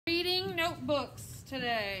notebooks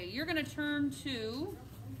today. You're going to turn to,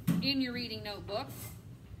 in your reading notebook,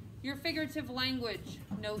 your figurative language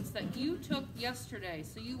notes that you took yesterday.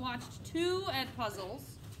 So you watched 2 ed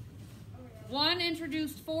puzzles. One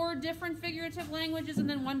introduced 4 different figurative languages, and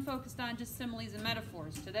then one focused on just similes and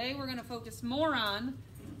metaphors. Today we're going to focus more on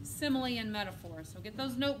simile and metaphor. So get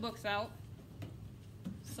those notebooks out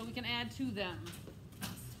so we can add to them.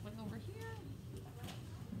 Swing over here.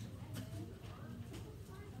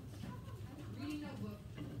 Reading notebook.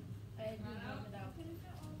 I didn't have it out.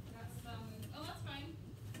 Got some, oh, that's fine.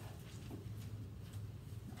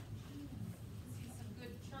 See some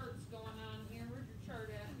good charts going on here. Where's your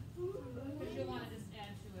chart at? Because you'll want to just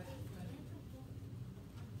add to it. Good.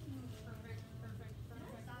 Perfect, perfect,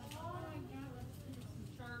 perfect. Some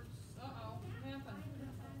charts. Uh-oh, what happened?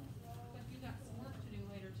 But you got some work to do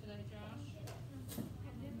later today, Josh.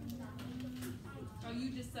 Oh,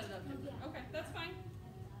 you just set it up. Okay, that's fine.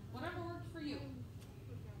 Whatever worked for you.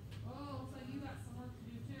 Oh, looks like you got some work to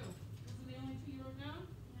do too. Those are the only 2 you wrote down?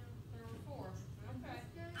 There were 4. Okay.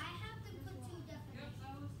 I have to put 2 definitions. Yep,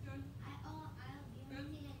 that looks good. The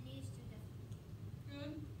only thing that needs 2 definitions.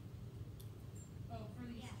 Good. Oh, for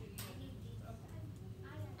these Yeah, 2, you I need these. okay.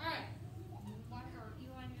 Alright.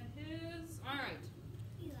 Eli had his. Alright.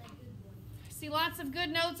 Eli, good one. See lots of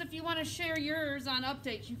good notes. If you want to share yours on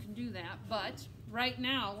updates, you can do that. But right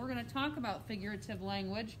now, we're going to talk about figurative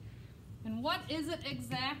language. And what is it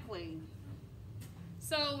exactly?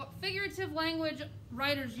 So, figurative language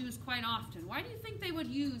writers use quite often. Why do you think they would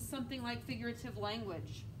use something like figurative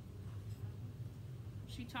language?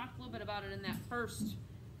 She talked a little bit about it in that first.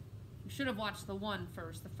 You should have watched the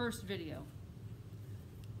first video.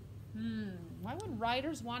 Why would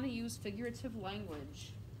writers want to use figurative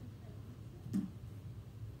language?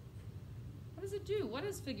 What does it do? What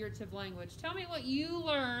is figurative language? Tell me what you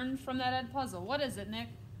learned from that ed puzzle. What is it, Nick?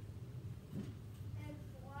 It's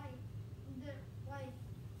like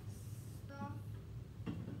stuff.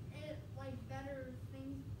 Like better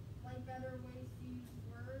things, like better ways to use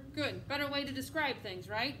words. Good. Better way to describe things,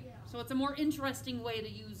 right? Yeah. So it's a more interesting way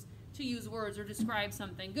to use words or describe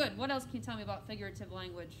something. Good. What else can you tell me about figurative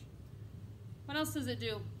language? What else does it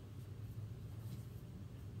do?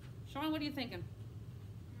 Sean, what are you thinking?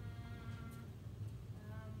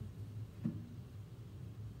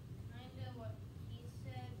 Kind of what he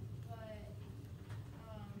said, but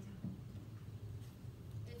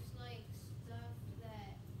it's like stuff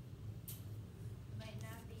that might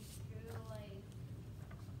not be true, like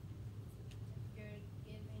if you're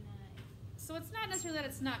giving So it's not necessarily that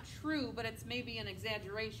it's not true, but it's maybe an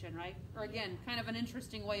exaggeration, right? Or again, kind of an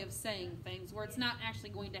interesting way of saying things where it's not actually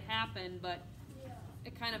going to happen, but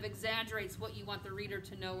it kind of exaggerates what you want the reader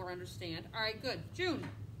to know or understand. All right, good. June.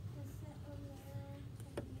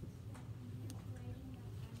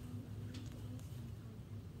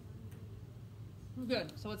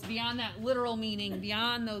 Good. So it's beyond that literal meaning,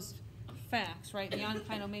 beyond those facts, right? Beyond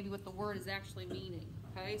kind of maybe what the word is actually meaning.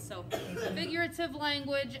 Okay, so figurative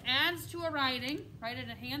language adds to a writing, right? It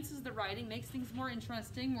enhances the writing, makes things more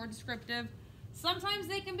interesting, more descriptive. Sometimes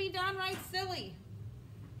they can be downright silly,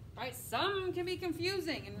 right? Some can be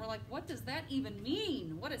confusing, and we're like, what does that even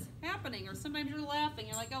mean? What is happening? Or sometimes you're laughing,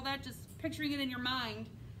 you're like, oh, that just picturing it in your mind,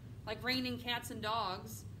 like raining cats and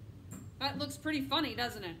dogs. That looks pretty funny,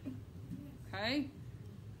 doesn't it? Okay.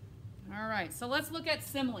 All right, so let's look at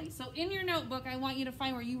simile. So in your notebook, I want you to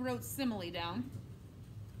find where you wrote simile down.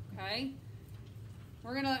 Okay.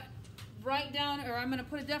 We're going to write down, or I'm going to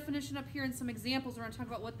put a definition up here and some examples. We're going to talk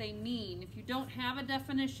about what they mean. If you don't have a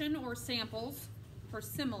definition or samples for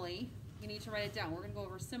simile, you need to write it down. We're going to go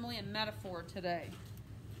over simile and metaphor today.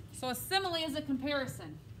 So a simile is a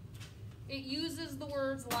comparison. It uses the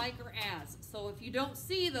words like or as. So if you don't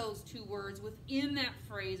see those 2 words within that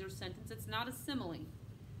phrase or sentence, it's not a simile.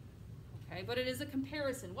 Okay, but it is a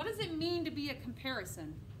comparison. What does it mean to be a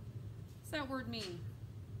comparison? What's that word mean?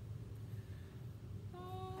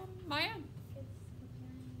 Maya? It's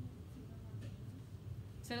comparing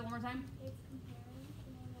to Say that one more time. It's comparing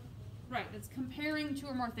to more things. Right, it's comparing 2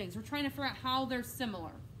 or more things. We're trying to figure out how they're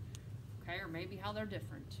similar. Okay, or maybe how they're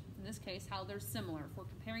different. In this case, how they're similar. If we're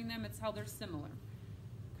comparing them, it's how they're similar.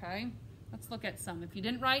 Okay, let's look at some. If you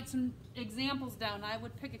didn't write some examples down, I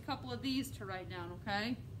would pick a couple of these to write down,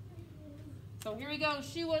 okay? So here we go.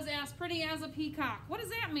 She was as pretty as a peacock. What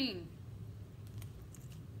does that mean?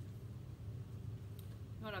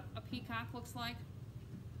 You know what a peacock looks like?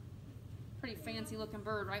 Pretty fancy looking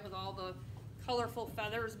bird, right? With all the colorful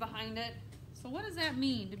feathers behind it. So what does that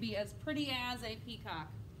mean to be as pretty as a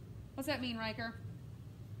peacock? What's that mean, Riker?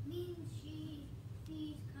 Means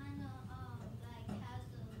she's kind of like has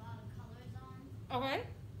a lot of colors on. Okay.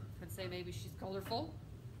 Could say maybe she's colorful.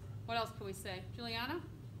 What else can we say? Juliana?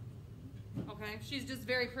 Okay, she's just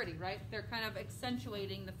very pretty, right? They're kind of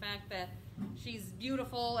accentuating the fact that she's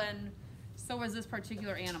beautiful, and so is this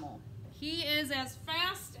particular animal. He is as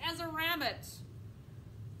fast as a rabbit.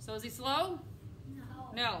 So is he slow? No.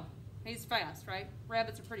 No, he's fast, right?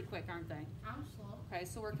 Rabbits are pretty quick, aren't they? I'm slow. Okay,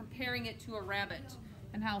 so we're comparing it to a rabbit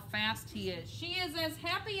and how fast he is. She is as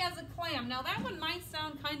happy as a clam. Now that one might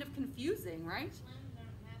sound kind of confusing, right? Clams aren't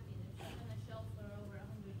happy. They're just on a shelf for over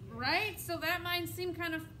 100 years. Right? So that might seem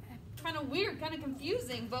kind of weird, kind of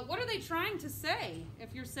confusing, but what are they trying to say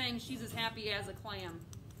if you're saying she's as happy as a clam?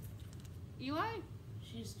 Eli?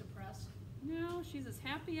 She's depressed. No, she's as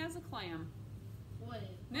happy as a clam. What?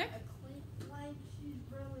 Nick? Like she's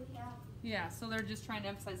really happy. Yeah, so they're just trying to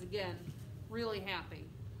emphasize again, really happy.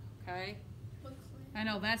 Okay? What I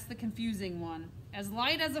know, that's the confusing one. As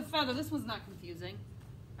light as a feather. This one's not confusing.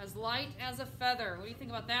 As light as a feather. What do you think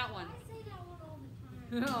about that one? I say that one all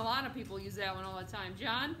the time. A lot of people use that one all the time.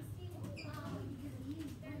 John? It's not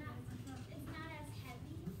as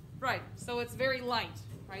heavy. Right, so it's very light,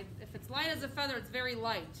 right? If it's light as a feather, it's very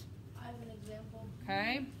light. I have an example.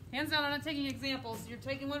 Okay? Hands down, I'm not taking examples. You're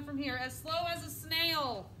taking one from here. As slow as a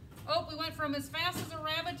snail. Oh, we went from as fast as a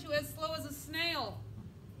rabbit to as slow as a snail.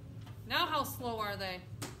 Now how slow are they?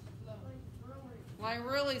 Like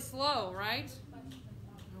really slow, right?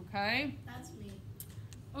 Okay. That's me.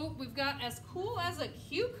 Oh, we've got as cool as a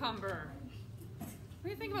cucumber. What do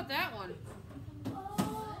you think about that one?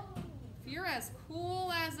 If you're as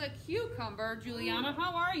cool as a cucumber, Juliana,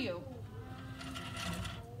 how are you?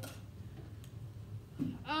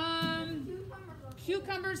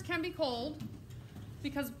 Cucumbers can be cold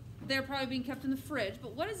because they're probably being kept in the fridge,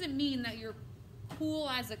 but what does it mean that you're cool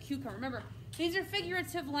as a cucumber? Remember, these are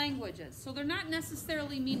figurative languages, so they're not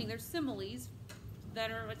necessarily meaning, they're similes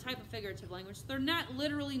that are a type of figurative language. They're not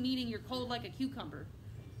literally meaning you're cold like a cucumber.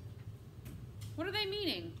 What are they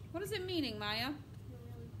meaning? What is it meaning, Maya? You're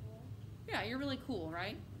really cool. Yeah, you're really cool,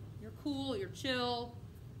 right? You're cool, you're chill,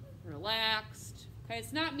 relaxed. Okay,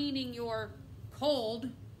 it's not meaning you're cold,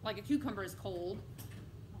 like a cucumber is cold.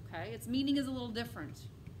 Okay, its meaning is a little different.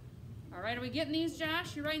 All right, are we getting these,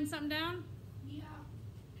 Josh? You writing something down? Yeah.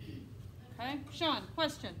 Okay, Sean,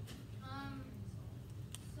 question.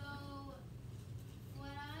 So what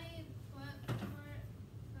I put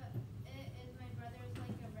it is my brother's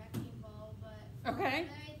like a wrecking ball, but Okay. when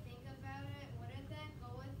I think about it, wouldn't that go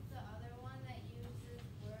with the other one that uses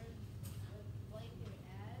words with like or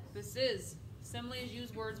as? This is similes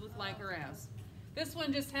use words with like or as. This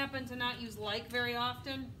one just happened to not use like very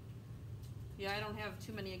often. Yeah, I don't have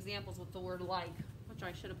too many examples with the word like, which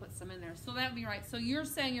I should have put some in there. So that would be right. So you're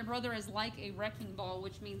saying your brother is like a wrecking ball,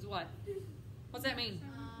 which means what? What's that mean?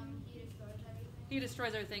 He destroys everything. He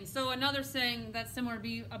destroys everything. So another saying that's similar would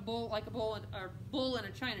be a bull, like a bull, or bull in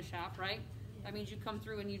a china shop, right? That means you come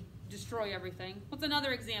through and you destroy everything. What's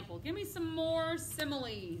another example? Give me some more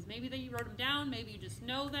similes. Maybe that you wrote them down. Maybe you just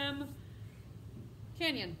know them.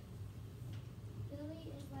 Canyon.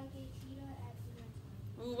 Billy is like a cheetah at dinner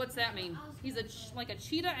time. Ooh, what's that mean? He's like a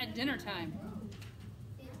cheetah at dinner time.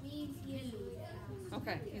 It means he is really fast.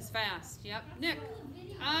 Okay, he's fast. Yep. Nick.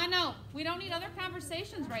 No, we don't need other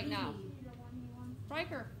conversations right now.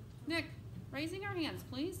 Riker. Nick, raising our hands,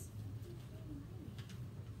 please.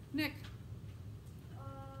 Nick.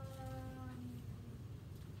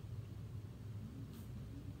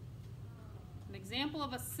 An example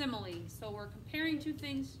of a simile. So we're comparing two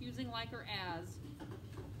things using like or as.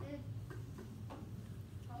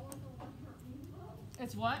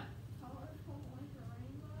 It's what?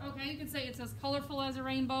 Okay, you can say it's as colorful as a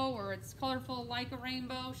rainbow, or it's colorful like a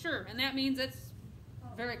rainbow. Sure, and that means it's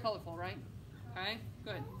very colorful, right? Okay,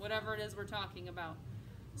 good. Whatever it is we're talking about.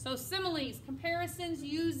 So similes, comparisons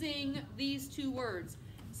using these two words.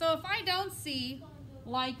 So if I don't see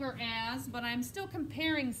like or as, but I'm still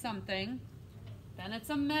comparing something, then it's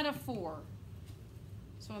a metaphor.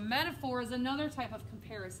 So a metaphor is another type of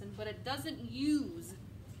comparison, but it doesn't use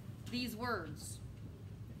these words.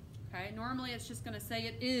 Okay, normally it's just going to say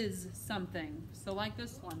it is something. So like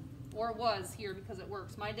this one, or was here because it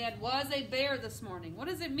works. My dad was a bear this morning. What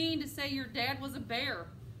does it mean to say your dad was a bear?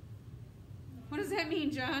 What does that mean,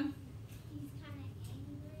 John? He's kind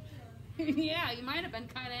of angry. Yeah, you might have been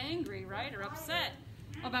kind of angry, right? Or upset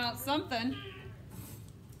about something.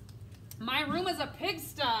 My room is a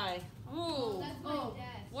pigsty. Ooh. That's my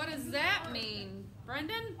dad. What does that mean?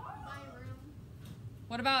 Brendan? My room.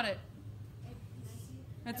 What about it?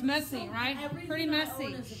 It's messy, right? Pretty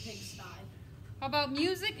messy. Is a pigsty. How about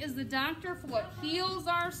music is the doctor for what heals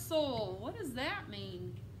our soul? What does that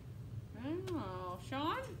mean? I don't know.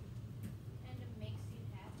 Sean? And it makes you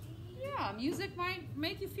happy. Yeah, music might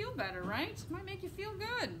make you feel better, right? Might make you feel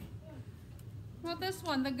good. How about this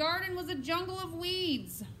one? The garden was a jungle of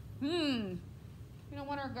weeds. We don't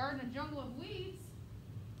want our garden a jungle of weeds.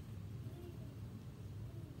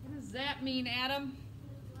 What does that mean, Adam?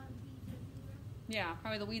 Yeah,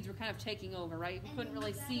 probably the weeds were kind of taking over, right? We couldn't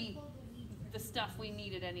really see the stuff we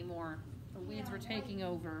needed anymore. The weeds were taking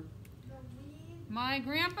over. My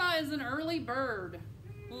grandpa is an early bird.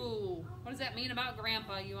 Ooh, what does that mean about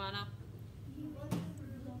grandpa, Ioana?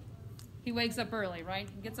 He wakes up early, right?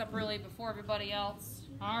 He gets up early before everybody else.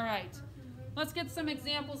 All right. Let's get some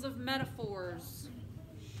examples of metaphors.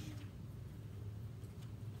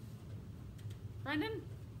 Brendan?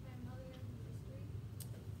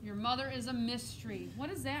 Your mother is a mystery. What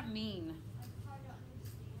does that mean?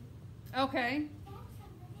 Okay.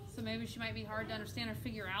 So maybe she might be hard to understand or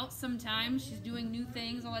figure out sometimes. She's doing new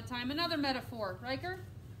things all the time. Another metaphor. Riker?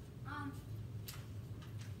 Another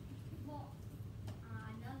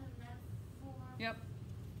metaphor. Yep.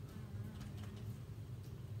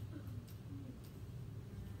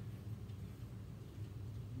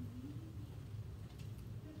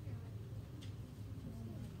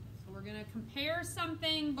 So we're going to compare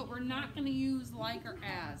something, but we're not going to use like or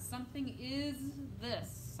as. Something is this.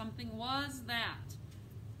 Something was that.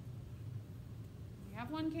 You have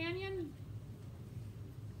one, Canyon?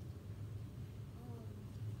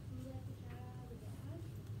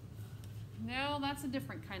 No, that's a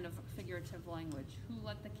different kind of figurative language. Who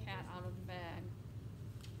let the cat out of the bag?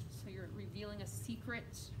 So you're revealing a secret.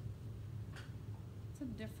 It's a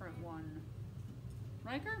different one.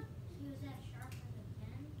 Riker? She was as sharp as a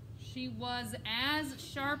pen. She was as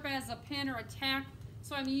sharp as a pin or a tack.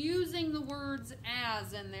 So I'm using the words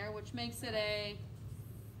as in there, which makes it a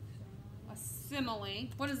simile.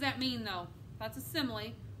 What does that mean, though? That's a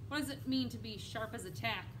simile. What does it mean to be sharp as a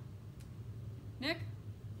tack? Nick?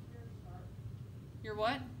 You're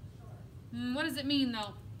what? What does it mean,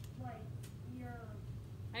 though? Like, you're...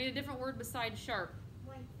 I need a different word besides sharp.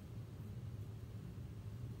 Like...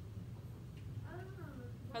 I don't know.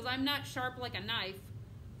 Because I'm not sharp like a knife,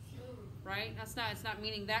 right? It's not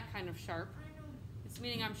meaning that kind of sharp. I know. It's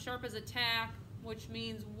meaning I'm sharp as a tack, which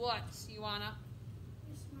means what, Ioana?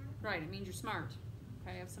 You're smart. Right, it means you're smart.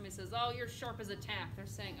 Okay, if somebody says, oh, you're sharp as a tack, they're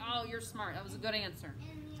saying, oh, you're smart. That was a good answer.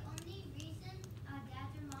 And the only reason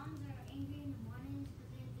dads or moms are angry in the morning is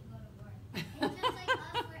because they have to go to work. It's just like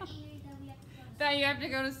us, we're angry that we have to go to school. That you have to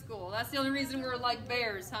go to school. That's the only reason we're like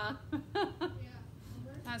bears, huh?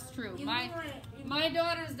 That's true. My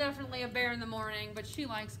daughter's definitely a bear in the morning, but she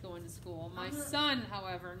likes going to school. My son,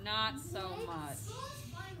 however, not so much. School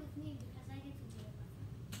is fine with me because I get to be with my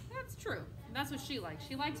friends. That's true. That's what she likes.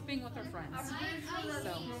 She likes being with her friends.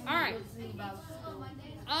 So, all right.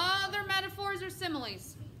 Other metaphors or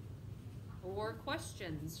similes? Or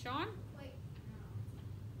questions? Sean?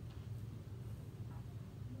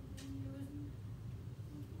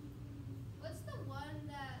 What's the one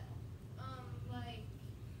that, like,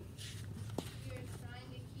 you're trying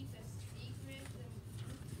to keep a secret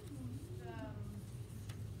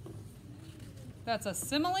and, That's a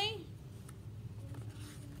simile?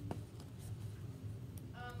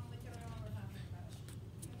 whichever one we're talking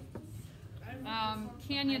about.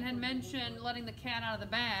 Canyon had mentioned letting the cat out of the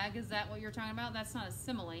bag. Is that what you're talking about? That's not a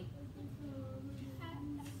simile.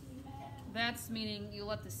 That's meaning you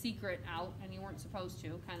let the secret out and you weren't supposed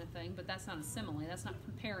to, kind of thing. But that's not a simile. That's not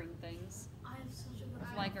comparing things.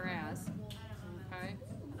 Like or as. Okay.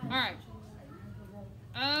 All right.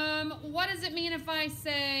 What does it mean if I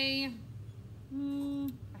say?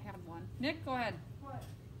 I have one. Nick, go ahead. What?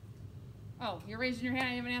 Oh, you're raising your hand.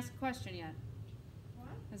 I haven't asked a question yet. What?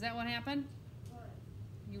 Is that what happened? What?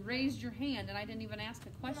 You raised your hand and I didn't even ask a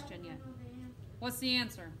question yet. I don't know the answer. What's the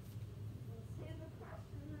answer? Say the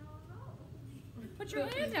question, I don't know. Put your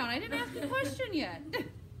hand down. I didn't ask a question yet.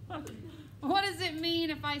 What does it mean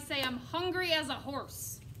if I say I'm hungry as a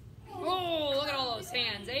horse? Oh, look at all those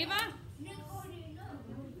hands. Ava? Nick already knows.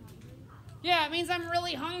 Yeah, it means I'm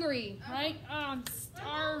really hungry, right? Oh, I'm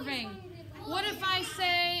starving. What if I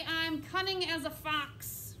say I'm cunning as a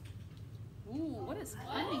fox? Ooh, what does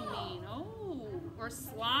cunning mean? Oh, or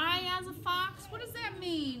sly as a fox? What does that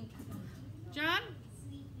mean? John?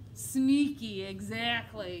 Sneaky,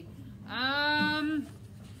 exactly.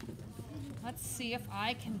 Let's see if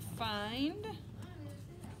I can find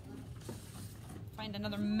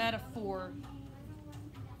another metaphor.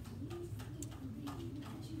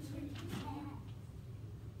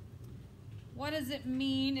 What does it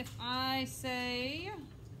mean if I say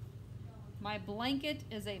my blanket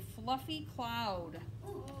is a fluffy cloud?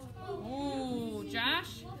 Ooh,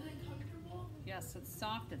 Josh? Yes, it's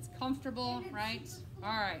soft, it's comfortable, right? All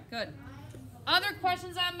right, good. Other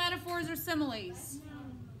questions on metaphors or similes?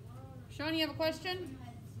 Sean, you have a question?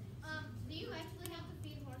 Do you actually have to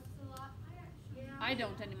feed horses a lot? I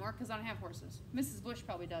don't anymore because I don't have horses. Mrs. Bush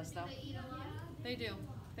probably does, though. They eat a lot? They do.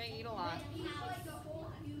 They eat a lot. They eat like a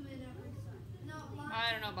whole human every second. No,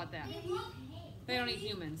 I don't know about that. They don't eat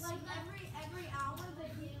humans. like every hour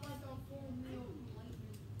they eat like a full meal.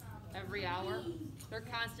 Every hour? They're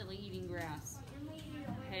constantly eating grass.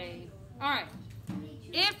 Hay. All right.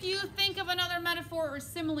 If you think of another metaphor or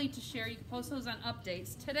simile to share, you can post those on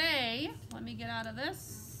updates. Today, let me get out of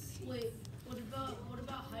this. Wait, what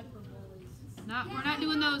about hyperboles? We're not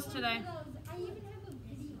doing those today.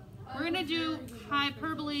 We're gonna do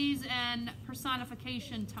hyperboles and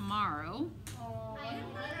personification tomorrow.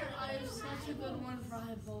 I have such a good one for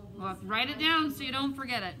hyperboles. Well, write it down so you don't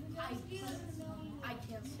forget it. I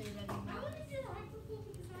can't say it anymore.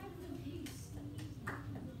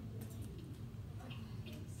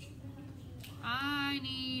 I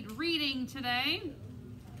need reading today.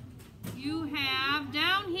 You have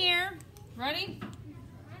down here, ready?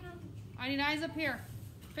 I need eyes up here.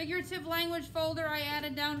 Figurative language folder I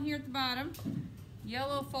added down here at the bottom.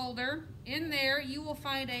 Yellow folder. In there you will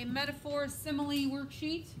find a metaphor simile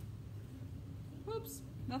worksheet. Oops,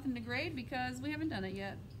 nothing to grade because we haven't done it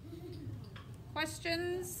yet.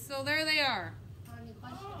 Questions? So there they are. Any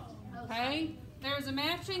questions? Okay, there's a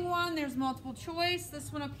matching one, there's multiple choice.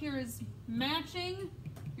 This one up here is matching.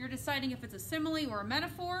 You're deciding if it's a simile or a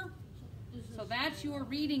metaphor. So that's your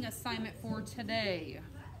reading assignment for today.